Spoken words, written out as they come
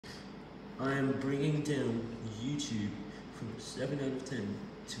I am bringing down YouTube from 7 out of 10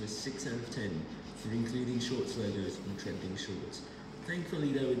 to a 6 out of 10 for including shorts logos and trending shorts.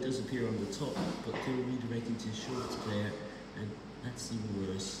 Thankfully though it does appear on the top, but they will redirect to shorts player, and that's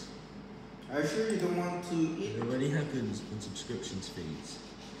even worse. Are you sure you don't want to eat? It already happens on subscriptions feeds,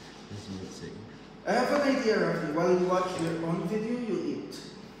 as you would see. I have an idea, Rafi. While you watch your own video, you eat.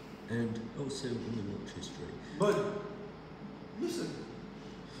 And also in the watch history. But, listen.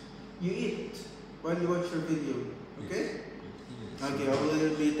 You eat while you watch your video, okay? Yes. Okay, I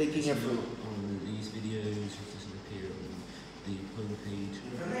will be taking a fruit. On these videos, it doesn't appear on the homepage.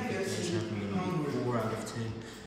 I guess it does happen on 4 out of 10.